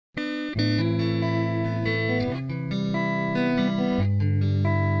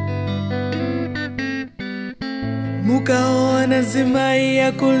Mukaona zimai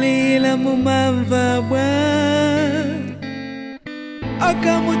ya kulila mumamva bwa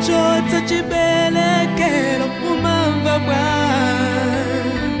akamuchotsa chibelekelo mumamva bwa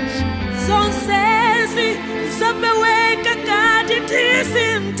sonsezi sabeweka kati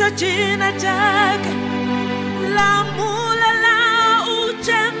tisi mtachina chake lamula la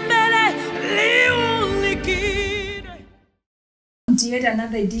uchembele liulikidwe. To yet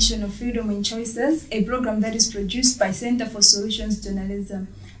another edition of Freedom and Choices, a program that is produced by Center for Solutions Journalism.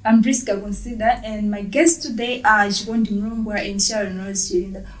 I'm Prisca Kunsida, and my guests today are Chikondi, Mlombwa, and Sharon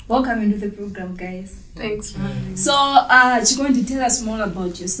Chilinda. Welcome into the program, guys. Thanks for having me. So, Chikondi, tell us more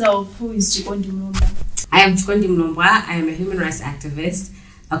about yourself. Who is Chikondi Mlombwa? I am Chikondi Mlombwa. I am a human rights activist,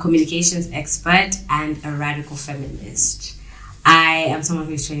 a communications expert, and a radical feminist. I am someone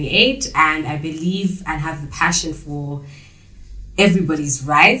who is 28, and I believe and have the passion for everybody's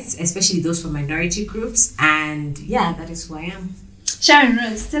rights, especially those from minority groups, and yeah, that is who I am. Sharon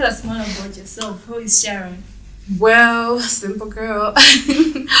Rose, tell us more about yourself. Who is Sharon? Well, simple girl.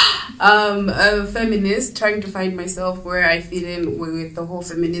 A feminist trying to find myself where I fit in with the whole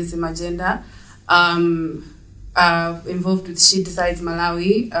feminism agenda. Involved with She Decides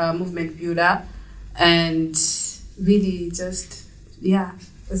Malawi, movement builder, and really just, yeah,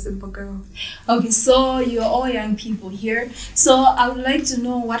 a simple girl. Okay, so you're all young people here. So I would like to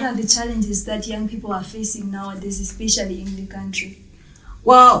know, what are the challenges that young people are facing nowadays, especially in the country?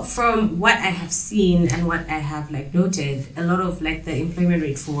 Well, from what I have seen and what I have noted, a lot of the employment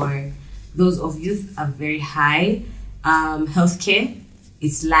rate for those of youth are very high. Healthcare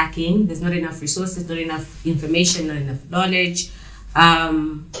is lacking. There's not enough resources, not enough information, not enough knowledge.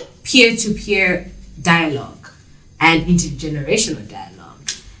 Peer-to-peer dialogue and intergenerational dialogue.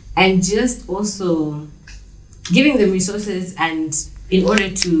 And just also giving them resources and in order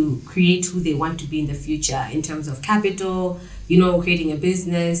to create who they want to be in the future in terms of capital, creating a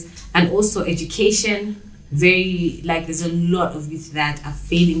business, and also education. There's a lot of youth that are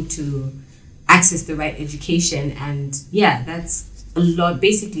failing to access the right education. And yeah, that's a lot,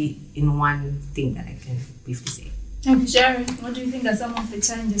 basically in one thing that I can briefly say. Okay, Sharon, what do you think are some of the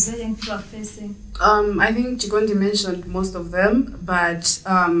challenges that young people are facing? I think Chikondi mentioned most of them, but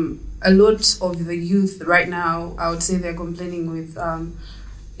a lot of the youth right now, I would say they're complaining with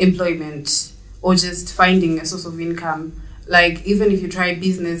employment or just finding a source of income. Even if you try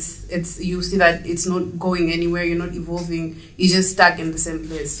business, you see that it's not going anywhere, you're not evolving, you're just stuck in the same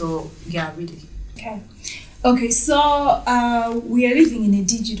place. So yeah, really. Okay, so we are living in a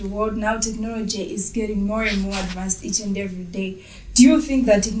digital world now. Technology is getting more and more advanced each and every day. Do you think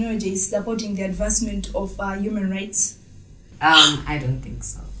that technology is supporting the advancement of human rights? I don't think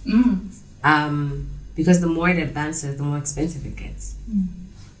so. Because the more it advances, the more expensive it gets.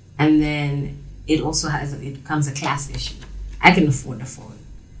 And then it also becomes a class issue. I can afford a phone,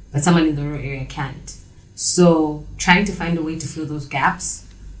 but someone in the rural area can't. So trying to find a way to fill those gaps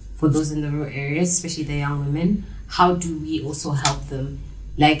for those in the rural areas, especially the young women, how do we also help them?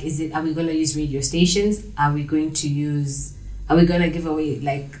 Are we going to use radio stations? Are we going to give away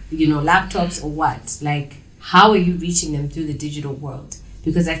laptops or what? How are you reaching them through the digital world?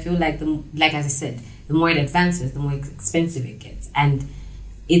 Because I feel as I said, the more it advances, the more expensive it gets. And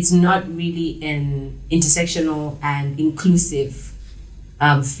it's not really an intersectional and inclusive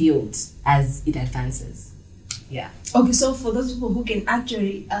field as it advances. Yeah. Okay, so for those people who can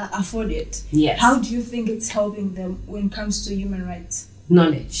actually afford it, yes, how do you think it's helping them when it comes to human rights?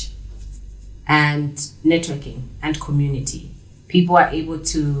 Knowledge and networking and community. People are able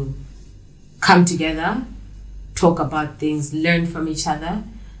to come together, talk about things, learn from each other,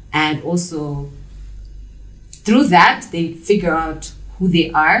 and also through that they figure out who they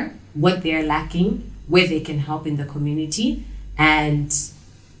are, what they are lacking, where they can help in the community. And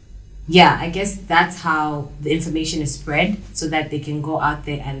yeah, I guess that's how the information is spread, so that they can go out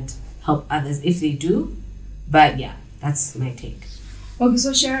there and help others if they do. But yeah, that's my take. Okay,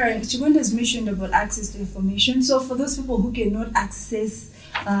 so Sharon, Chikondi has mentioned about access to information. So for those people who cannot access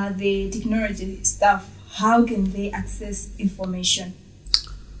the technology stuff, how can they access information?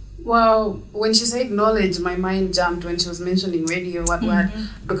 Well, when she said knowledge, my mind jumped when she was mentioning radio,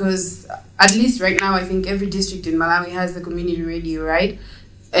 because at least right now, I think every district in Malawi has the community radio, right?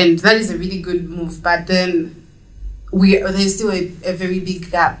 And that is a really good move. But then there's still a very big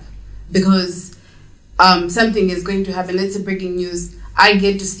gap, because something is going to happen. Let's say breaking news. I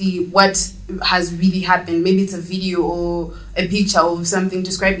get to see what has really happened. Maybe it's a video or a picture of something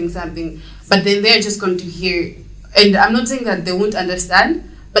describing something, but then they're just going to hear. And I'm not saying that they won't understand,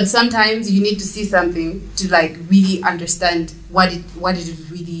 But sometimes you need to see something to like really understand what it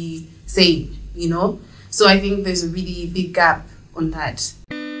is really saying, you know? So I think there's a really big gap on that.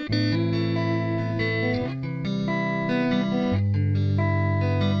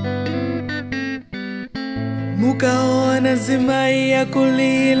 Mukaona zimai ya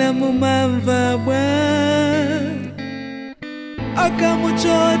kulila mumamva bwa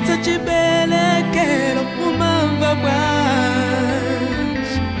akamuchotsa chibelekelo mumamva bwa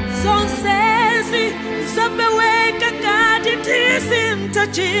sonsezi zabeweka kati tisinta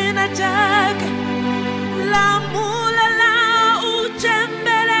china chake lamula la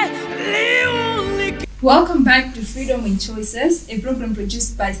uchembele liuliki. Welcome back to Freedom in Choices, a program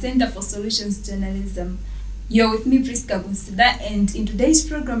produced by Center for Solutions Journalism. You're with me, Prisca Kunsida, and in today's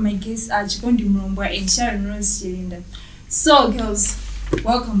program, my guests are Chikondi, Mlombwa, and Sharon Chilinda. So, girls,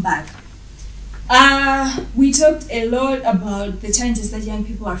 welcome back. We talked a lot about the challenges that young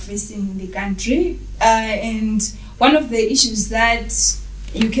people are facing in the country, and one of the issues that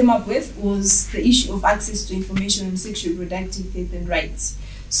you came up with was the issue of access to information on sexual reproductive health and rights.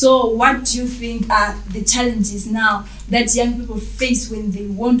 So what do you think are the challenges now that young people face when they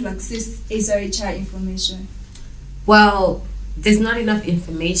want to access SRHR information? Well, there's not enough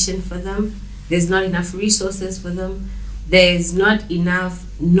information for them. There's not enough resources for them. There's not enough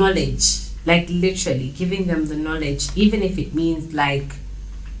knowledge, like literally giving them the knowledge, even if it means like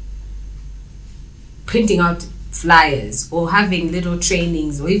printing out flyers or having little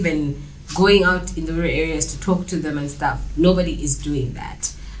trainings or even going out in the rural areas to talk to them and stuff. Nobody is doing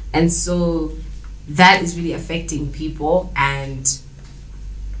that. And so that is really affecting people, and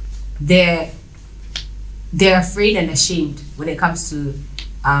they're afraid and ashamed when it comes to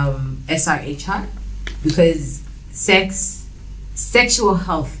SRHR, because sexual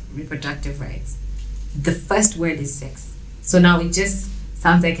health, reproductive rights, the first word is sex. So now it just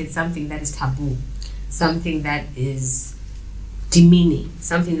sounds like it's something that is taboo, something that is demeaning,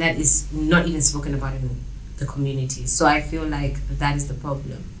 something that is not even spoken about in the community. So I feel like that is the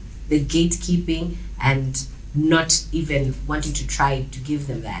problem. The gatekeeping and not even wanting to try to give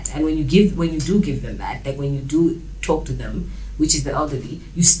them that. And when you do give them that, like when you do talk to them, which is the elderly,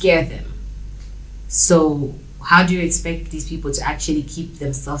 you scare them. So how do you expect these people to actually keep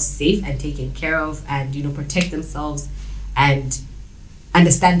themselves safe and taken care of and, you know, protect themselves and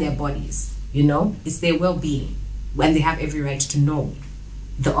understand their bodies? You know, it's their well-being, when they have every right to know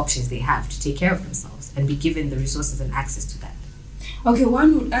the options they have to take care of themselves and be given the resources and access to that. Okay,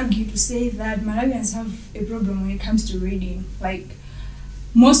 one would argue to say that Malawians have a problem when it comes to reading. Like,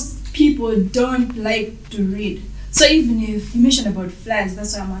 most people don't like to read. So even if you mentioned about flyers,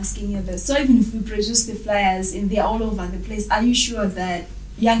 that's why I'm asking you this. So even if we produce the flyers and they're all over the place, are you sure that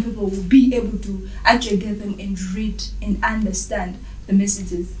young people will be able to actually get them and read and understand the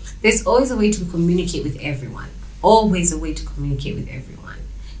messages? There's always a way to communicate with everyone. Always a way to communicate with everyone.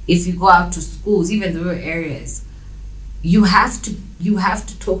 If you go out to schools, even the rural areas, you have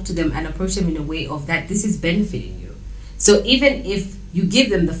to talk to them and approach them in a way of that this is benefiting you. So even if you give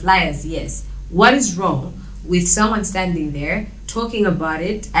them the flyers, yes, what is wrong with someone standing there talking about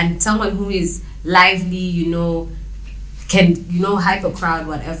it and someone who is lively, you know, can, you know, hype a crowd,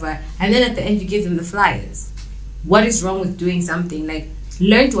 whatever, and then at the end you give them the flyers? What is wrong with doing something like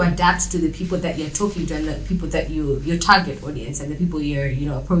learn to adapt to the people that you're talking to and the people that your target audience and the people you're, you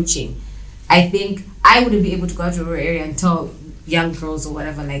know, approaching? I think I wouldn't be able to go out to a rural area and tell young girls or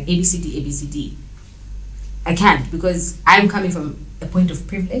whatever, like ABCD, ABCD. I can't, because I'm coming from a point of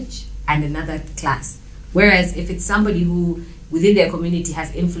privilege and another class. Whereas if it's somebody who within their community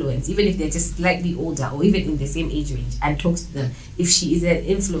has influence, even if they're just slightly older or even in the same age range, and talks to them, if she is an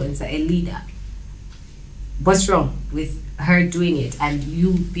influencer, a leader, what's wrong with her doing it and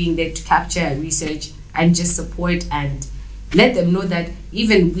you being there to capture and research and just support and let them know that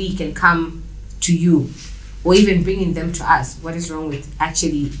even we can come to you, or even bringing them to us? What is wrong with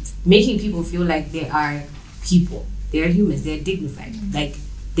actually making people feel like they are people, they are humans, they are dignified, like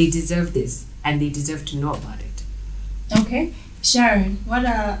they deserve this and they deserve to know about it? Okay, Sharon, what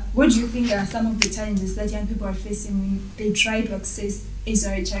do you think are some of the challenges that young people are facing when they try to access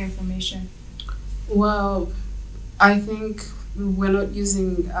SRHR information? Well, I think we're not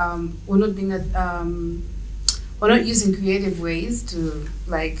using creative ways to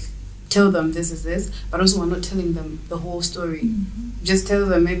like tell them this is this, but also we're not telling them the whole story. Mm-hmm. Just tell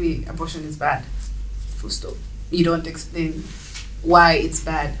them maybe abortion is bad, full stop. You don't explain why it's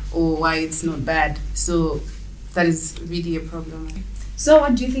bad or why it's not bad. So that is really a problem. So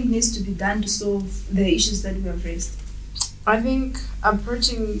what do you think needs to be done to solve the issues that we have raised? I think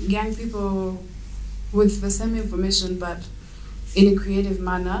approaching young people with the same information but in a creative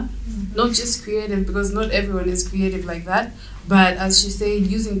manner. Not just creative, because not everyone is creative like that, but as she said,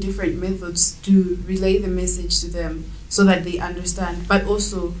 using different methods to relay the message to them so that they understand, but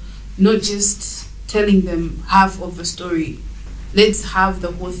also not just telling them half of the story. Let's have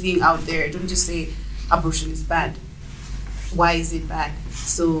the whole thing out there. Don't just say abortion is bad. Why is it bad?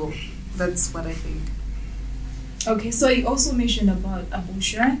 So that's what I think. Okay, so you also mentioned about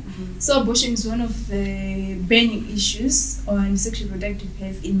abortion. So abortion is one of the burning issues on sexual reproductive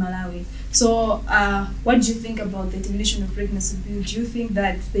health in Malawi. So what do you think about the termination of pregnancy bill? Do you think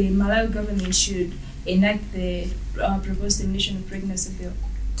that the Malawi government should enact the proposed termination of pregnancy bill?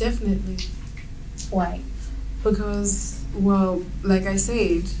 Definitely. Why? Because, well, like I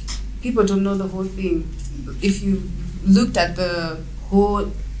said, people don't know the whole thing. If you looked at the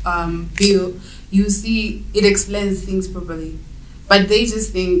whole bill, you see it explains things properly. But they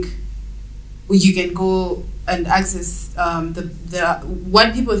just think you can go and access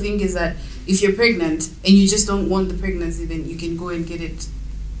what people think is that if you're pregnant and you just don't want the pregnancy, then you can go and get it.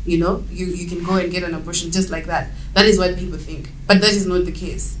 You know, you can go and get an abortion just like that. That is what people think. But that is not the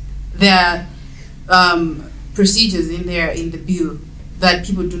case. There are procedures in there in the bill that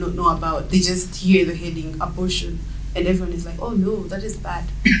people do not know about. They just hear the heading abortion and everyone is like, oh no, that is bad.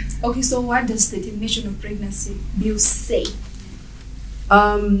 Okay, so what does the termination of pregnancy bill say?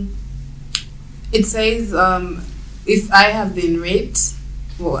 It says if I have been raped,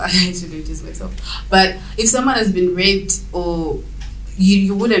 well, I shouldn't use myself, but if someone has been raped, or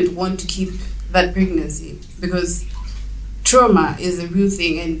you wouldn't want to keep that pregnancy, because trauma is a real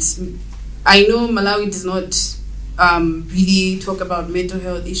thing. And I know Malawi does not really talk about mental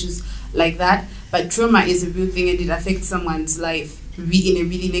health issues like that, but trauma is a real thing and it affects someone's life in a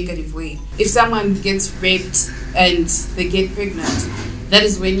really negative way. If someone gets raped and they get pregnant, that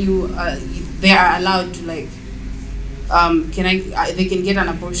is when they are allowed to they can get an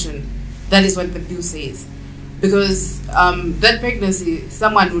abortion. That is what the bill says. Because that pregnancy,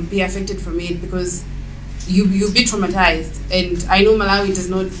 someone would be affected from it because you'll be traumatized. And I know Malawi does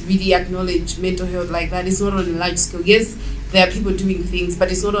not really acknowledge mental health like that. It's not on a large scale. Yes, there are people doing things,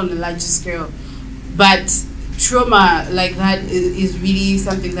 but it's not on a large scale. But trauma like that is really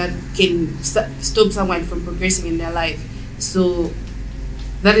something that can stop someone from progressing in their life. So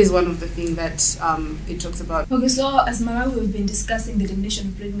that is one of the things that it talks about. Okay, so as Malawi, we've been discussing the termination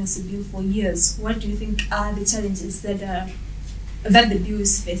of pregnancy bill for years. What do you think are the challenges that the bill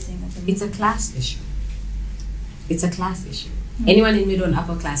is facing at the moment? It's a class issue. It's a class issue. Anyone in middle and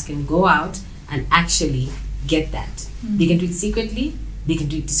upper class can go out and actually get that. They can do it secretly, they can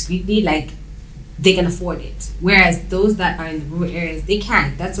do it discreetly, like they can afford it. Whereas those that are in the rural areas, they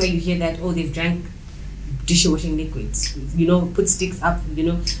can't. That's why you hear that, oh, they've drank dishwashing liquids, put sticks up,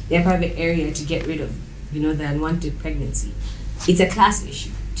 their private area to get rid of, the unwanted pregnancy. It's a class issue.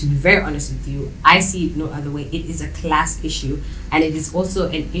 To be very honest with you, I see it no other way. It is a class issue, and it is also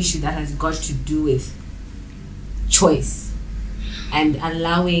an issue that has got to do with choice and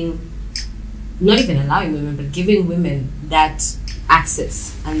not even allowing women, but giving women that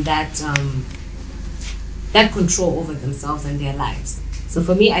access and that control over themselves and their lives. So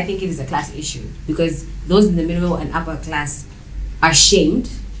for me, I think it is a class issue, because those in the middle and upper class are shamed,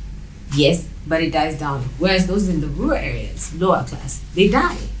 yes, but it dies down. Whereas those in the rural areas, lower class, they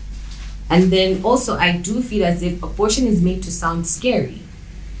die. And then also, I do feel as if abortion is made to sound scary.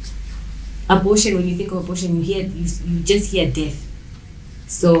 Abortion, when you think of abortion, you just hear death.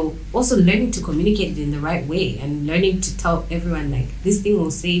 So also learning to communicate it in the right way and learning to tell everyone, like, this thing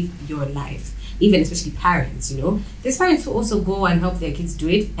will save your life. Even especially parents, There's parents who also go and help their kids do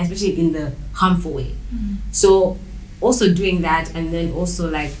it, especially in the harmful way. So also doing that, and then also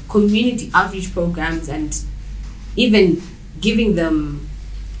like community outreach programs, and even giving them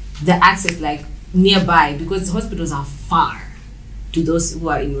the access like nearby, because hospitals are far to those who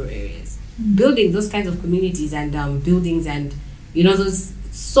are in rural areas. Building those kinds of communities and buildings and those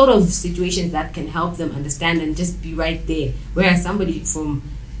sort of situations that can help them understand and just be right there. Whereas somebody from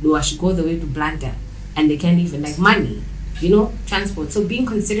Loa should go the way to Blanta and they can't even, like, money, transport. So being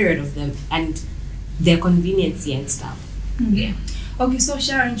considerate of them and their conveniency and stuff. Yeah. Okay, so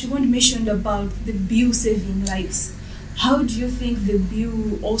Sharon, you mentioned about the bill saving lives. How do you think the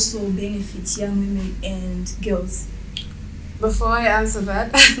bill also benefits young women and girls? Before I answer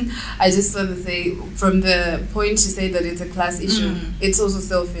that, I just want to say, from the point you say that it's a class issue, it's also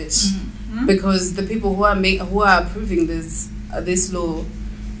selfish, because the people who are approving this law,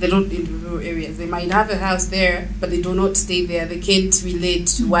 they're not in the rural areas. They might have a house there, but they do not stay there. They can't relate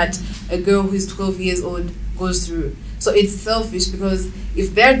to what a girl who is 12 years old goes through. So it's selfish, because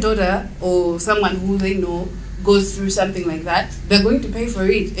if their daughter or someone who they know goes through something like that, they're going to pay for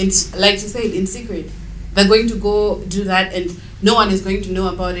it. And like you said, in secret. They're going to go do that and no one is going to know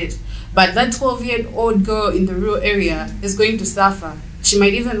about it. But that 12-year-old girl in the rural area is going to suffer. She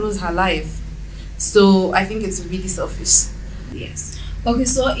might even lose her life. So I think it's really selfish. Yes. Okay,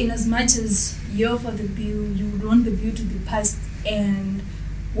 so in as much as you're for the bill, you would want the bill to be passed, and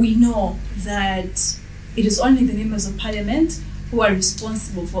we know that it is only the members of parliament who are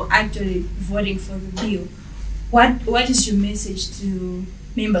responsible for actually voting for the bill. What is your message to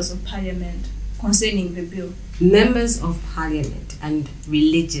members of parliament concerning the bill? Members of parliament and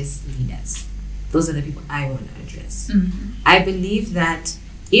religious leaders, those are the people I want to address. I believe that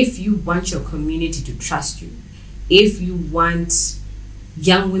if you want your community to trust you, if you want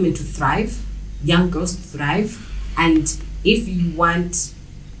young women to thrive, young girls to thrive, and if you want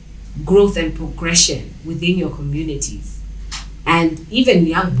growth and progression within your communities, and even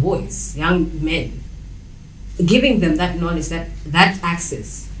young boys, young men, giving them that knowledge, that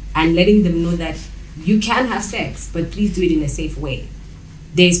access, and letting them know that you can have sex, but please do it in a safe way.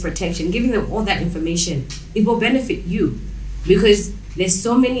 There is protection. Giving them all that information, it will benefit you, because there's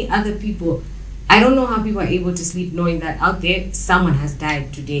so many other people. I don't know how people are able to sleep knowing that out there someone has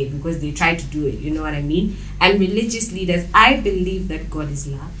died today because they tried to do it. You know what I mean? And religious leaders, I believe that God is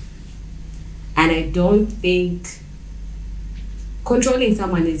love, and I don't think controlling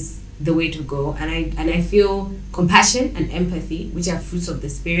someone is the way to go. And I feel compassion and empathy, which are fruits of the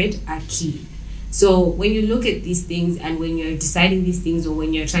spirit, are key. So when you look at these things and when you're deciding these things or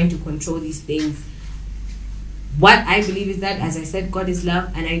when you're trying to control these things, what I believe is that, as I said, God is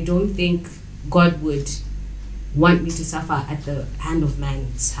love, and I don't think God would want me to suffer at the hand of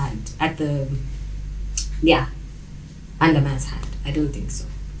man's hand, under man's hand. I don't think so.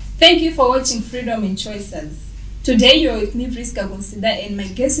 Thank you for watching Freedom in Choices. Today you're with me, Prisca Kunsida, and my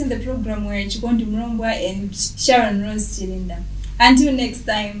guests in the program were Chikondi Mlombwa and Sharon Chilinda. Until next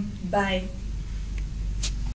time, bye.